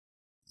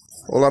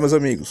Olá meus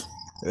amigos,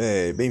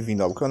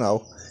 bem-vindo ao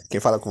canal. Quem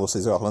fala com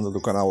vocês é o Orlando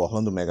do canal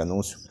Orlando Mega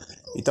Anúncio.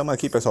 E estamos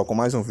aqui, pessoal, com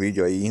mais um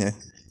vídeo aí, né?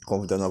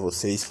 Convidando a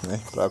vocês, né,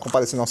 para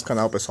comparecer no nosso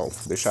canal, pessoal.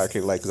 Deixar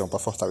aquele likezão para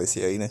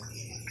fortalecer aí, né?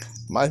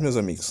 Mas meus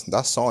amigos,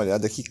 dá só uma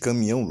olhada que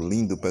caminhão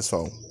lindo,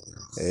 pessoal.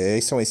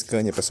 Esse é uma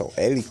Scania, pessoal,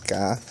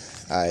 LK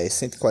AE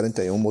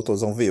 141,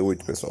 motorzão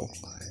V8, pessoal.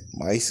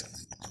 Mas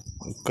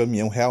o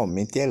caminhão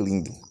realmente é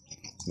lindo,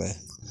 né?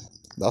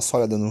 Dá só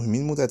uma olhada no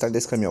mínimo detalhe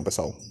desse caminhão,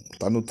 pessoal.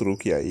 Tá no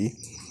truque aí.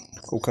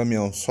 O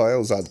caminhão só é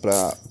usado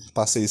para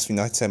passeios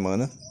finais de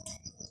semana.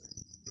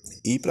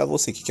 E para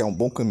você que quer um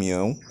bom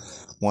caminhão,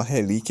 uma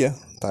relíquia,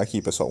 tá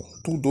aqui, pessoal.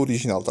 Tudo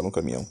original tá no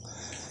caminhão.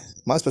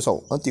 Mas,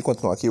 pessoal, antes de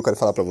continuar aqui, eu quero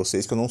falar para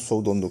vocês que eu não sou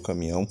o dono do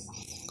caminhão.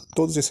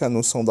 Todos esses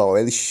anúncios são da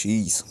OLX.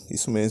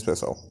 Isso mesmo,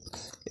 pessoal.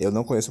 Eu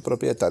não conheço o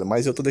proprietário,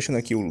 mas eu tô deixando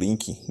aqui o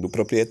link do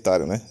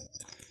proprietário, né?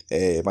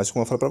 Mas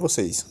como eu falo para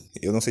vocês,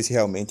 eu não sei se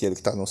realmente ele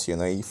que tá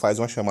anunciando aí. Faz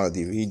uma chamada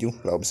de vídeo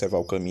para observar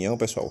o caminhão,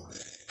 pessoal.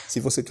 Se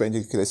você tiver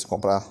interesse em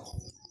comprar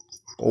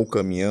ou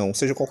caminhão,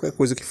 seja qualquer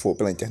coisa que for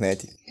pela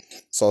internet,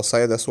 só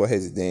saia da sua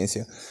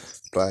residência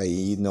para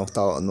ir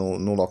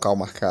no local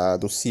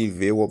marcado, se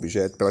ver o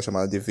objeto pela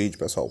chamada de vídeo,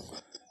 pessoal.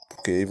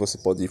 Porque você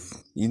pode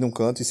ir num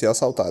canto e ser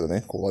assaltado,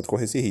 né? Pode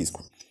correr esse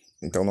risco.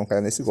 Então não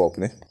caia nesse golpe,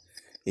 né?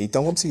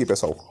 Então vamos seguir,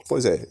 pessoal.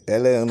 Pois é,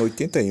 ela é ano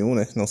 81,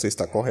 né? Não sei se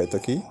está correto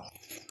aqui.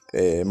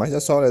 Mas é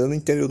só olhada no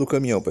interior do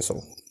caminhão,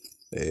 pessoal.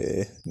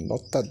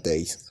 Nota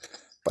 10.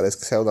 Parece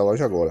que saiu da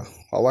loja agora.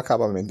 Olha o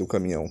acabamento do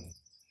caminhão.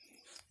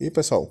 E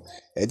pessoal,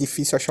 é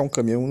difícil achar um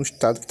caminhão no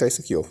estado que tá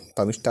isso aqui, ó.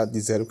 Tá no estado de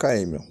 0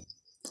 km, ó.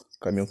 O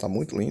caminhão tá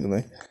muito lindo,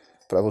 né?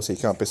 Pra você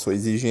que é uma pessoa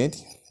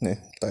exigente,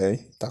 né? Tá aí,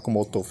 tá com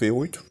motor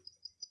V8.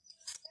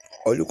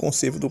 Olha o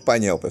conservo do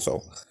painel,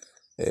 pessoal.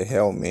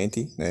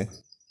 Realmente, né?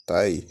 Tá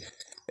aí.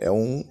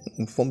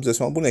 Vamos dizer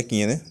assim, uma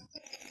bonequinha, né?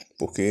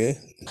 Porque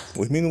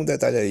os mínimos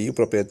detalhes aí, o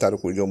proprietário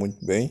cuidou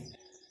muito bem,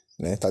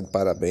 né? Tá de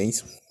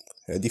parabéns.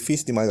 É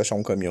difícil demais achar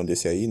um caminhão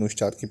desse aí no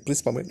estado, que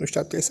principalmente no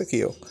estado que é esse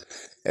aqui, ó.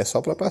 É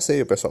só para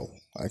passeio, pessoal.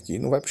 Aqui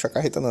não vai puxar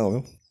carreta não,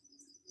 viu?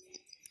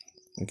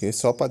 Aqui é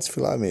só para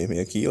desfilar mesmo. E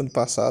aqui onde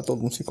passar,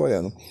 todo mundo fica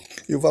olhando.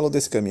 E o valor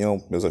desse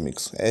caminhão, meus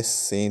amigos, é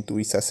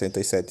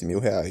R$167 mil,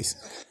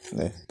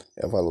 né?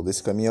 É o valor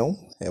desse caminhão.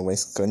 É uma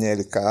Scania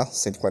LK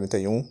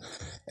 141,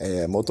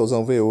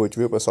 motorzão V8,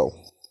 viu, pessoal?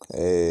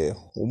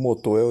 O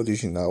motor é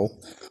original,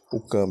 o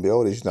câmbio é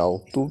original,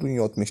 tudo em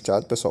ótimo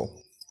estado, pessoal.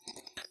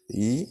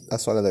 E a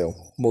sua olha aí, ó,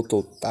 o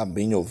motor tá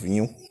bem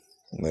novinho,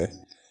 né?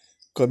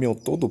 Caminhão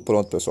todo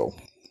pronto, pessoal.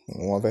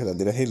 Uma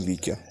verdadeira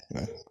relíquia,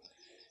 né?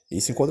 E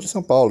se encontra em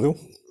São Paulo, viu?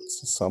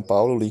 São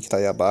Paulo, o link tá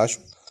aí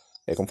abaixo.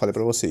 Como falei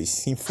pra vocês,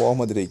 se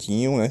informa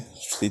direitinho, né?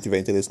 Se tiver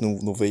interesse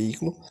no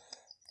veículo,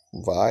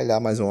 vai lá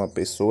mais uma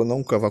pessoa.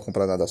 Nunca vai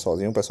comprar nada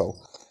sozinho, pessoal.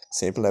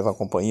 Sempre leva a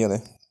companhia,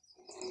 né?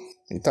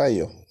 E tá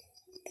aí, ó.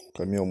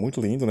 Caminhão muito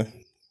lindo, né?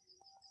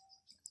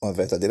 Uma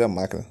verdadeira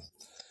máquina.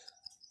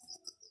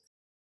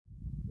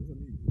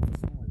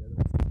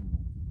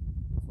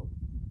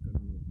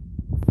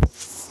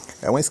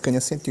 É uma Scania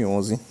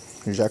 111,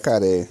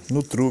 jacaré,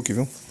 no truque,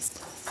 viu?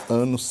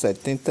 Ano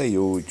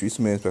 78,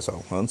 isso mesmo,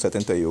 pessoal. Ano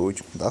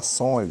 78, dá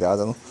só uma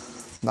olhada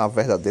na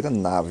verdadeira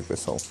nave,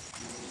 pessoal.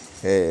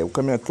 O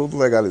caminhão é todo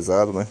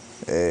legalizado, né?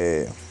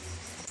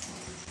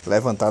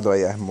 Levantado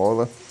aí as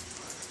molas.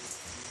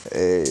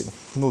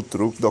 No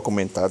truque,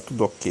 documentado,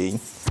 tudo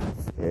ok.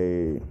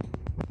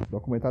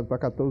 Documentado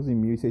para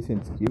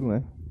 14.600 kg,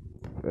 né?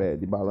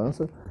 De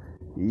balança.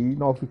 E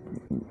 9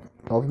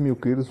 mil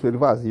quilos ele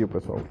vazio,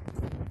 pessoal.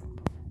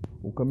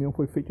 O caminhão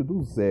foi feito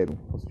do zero,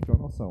 pra vocês terem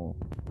uma noção, ó.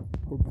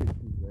 Todo feito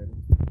do zero.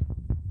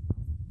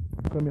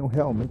 O caminhão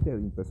realmente é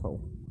lindo, pessoal.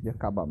 De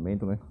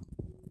acabamento, né?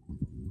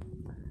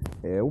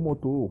 O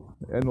motor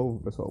é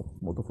novo, pessoal.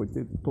 O motor foi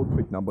todo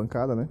feito na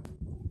bancada, né?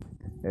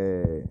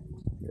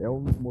 O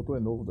motor é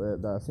novo,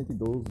 da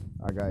 112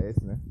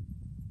 HS, né?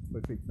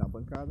 Foi feito na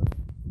bancada.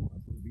 A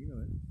turbina,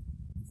 né?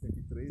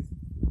 113.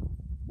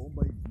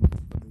 Bomba e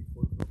disco também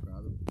foram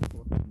trocadas.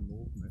 Colocaram de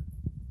novo, né?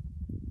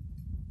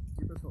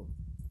 E pessoal,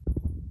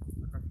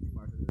 a caixa de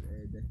marchas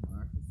é 10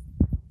 marchas.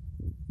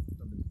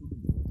 Também tudo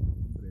novo.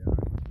 Embreagem,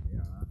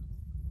 EAA.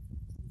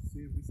 O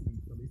serviço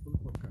também foi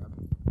trocado.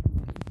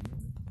 Tudo,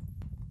 né?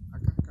 A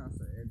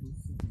carcaça é do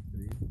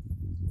 113.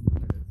 O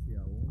número é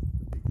a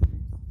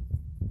 1156.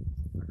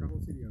 A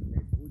carroceria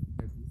média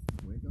 8,50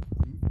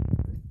 m.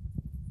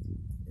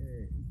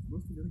 Os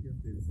dois pneus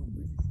dianteiros são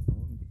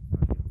Bridgestone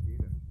na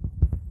dianteira.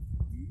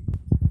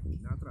 E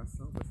na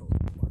tração, pessoal,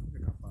 são 4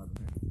 recapados,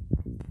 né?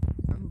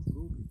 Já no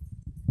truque,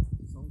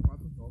 são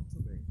 4 novos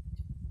também.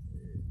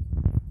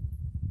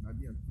 Na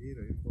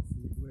dianteira, ele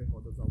possui 2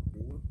 rodas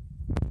Alcoa,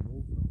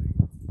 novo também.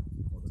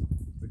 Rodas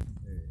super,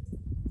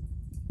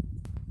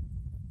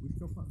 o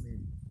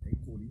estofamento é em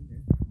corim,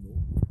 né?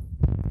 Novo.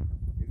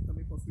 Ele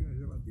também possui uma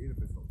geladeira,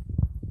 pessoal.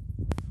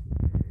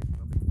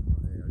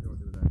 Também a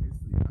geladeira da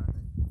resfriar,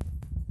 né?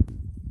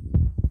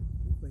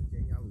 O tanque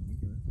é em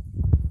alumínio, né?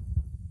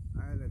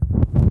 A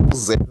eletrônica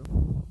zero.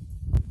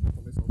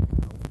 Começou ao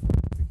final,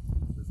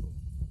 pessoal.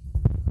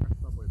 A caixa de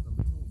trabalho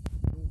também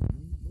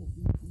novinho.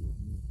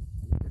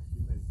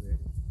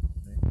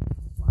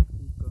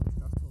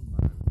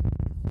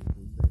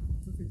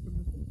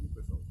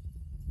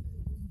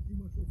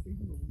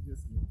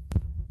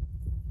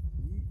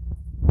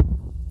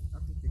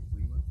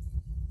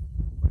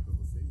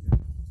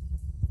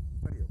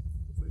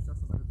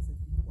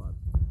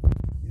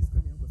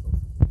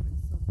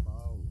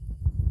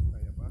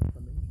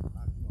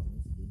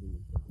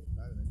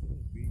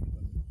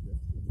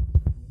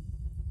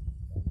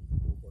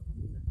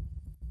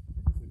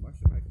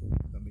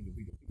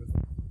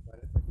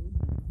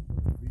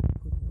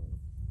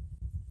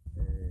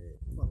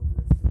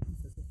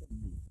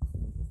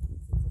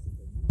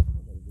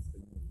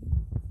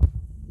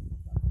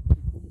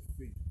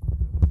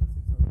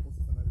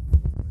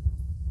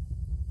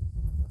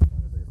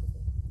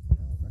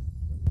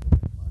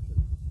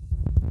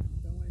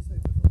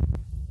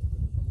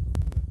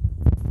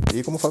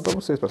 E como eu falo pra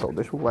vocês, pessoal,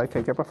 deixa o like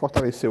aí que é pra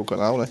fortalecer o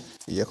canal, né?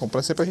 E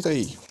acompanha sempre a gente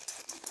aí.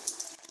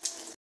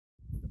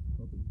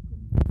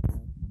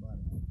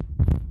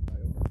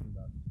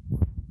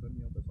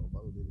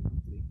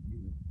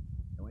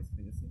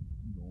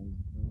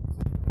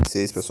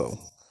 Pessoal,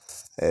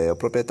 o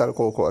proprietário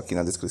colocou aqui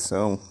na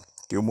descrição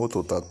que o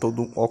motor tá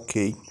todo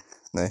ok,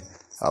 né?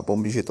 A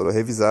bomba injetora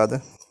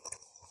revisada,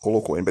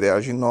 colocou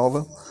embreagem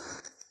nova,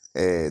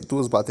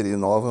 duas baterias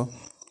novas,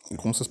 e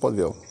como vocês podem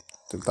ver, ó,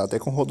 ele tá até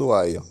com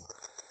rodoar aí, ó.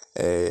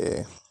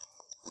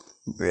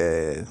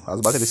 As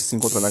baterias se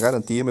encontram na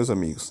garantia, meus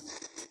amigos.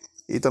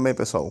 E também,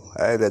 pessoal,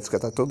 a elétrica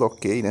tá todo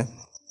ok, né?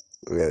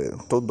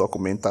 Todo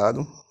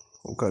documentado.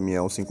 O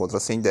caminhão se encontra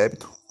sem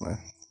débito, né?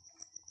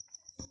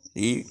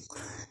 E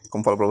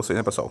como falo pra vocês,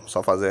 né, pessoal,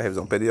 só fazer a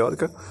revisão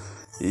periódica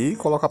e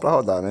colocar pra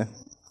rodar, né?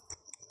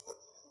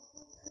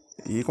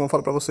 E como eu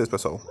falo pra vocês,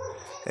 pessoal,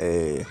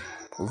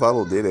 o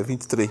valor dele é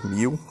 23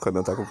 mil. O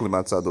caminhão tá com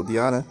climatizador de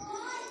ar, né?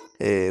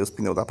 Os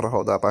pneus dá pra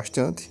rodar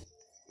bastante.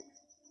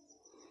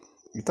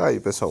 E tá aí,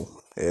 pessoal,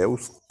 é o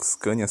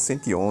Scania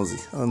 111,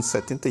 anos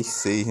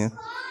 76, né?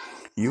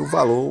 E o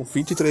valor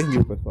 23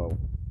 mil, pessoal.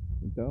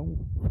 Então,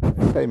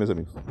 é isso aí, meus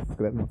amigos. Se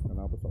inscreve no nosso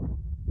canal, pessoal.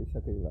 Deixa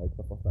aquele like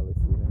pra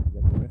fortalecer, né? E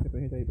acompanha sempre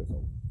a gente aí,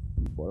 pessoal.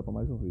 E bora pra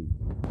mais um vídeo.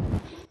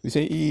 Isso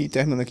aí, e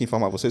terminando aqui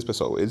informar vocês,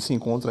 pessoal, ele se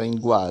encontra em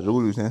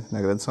Guarulhos, né?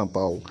 Na Grande São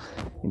Paulo.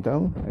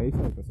 Então, é isso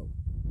aí, pessoal.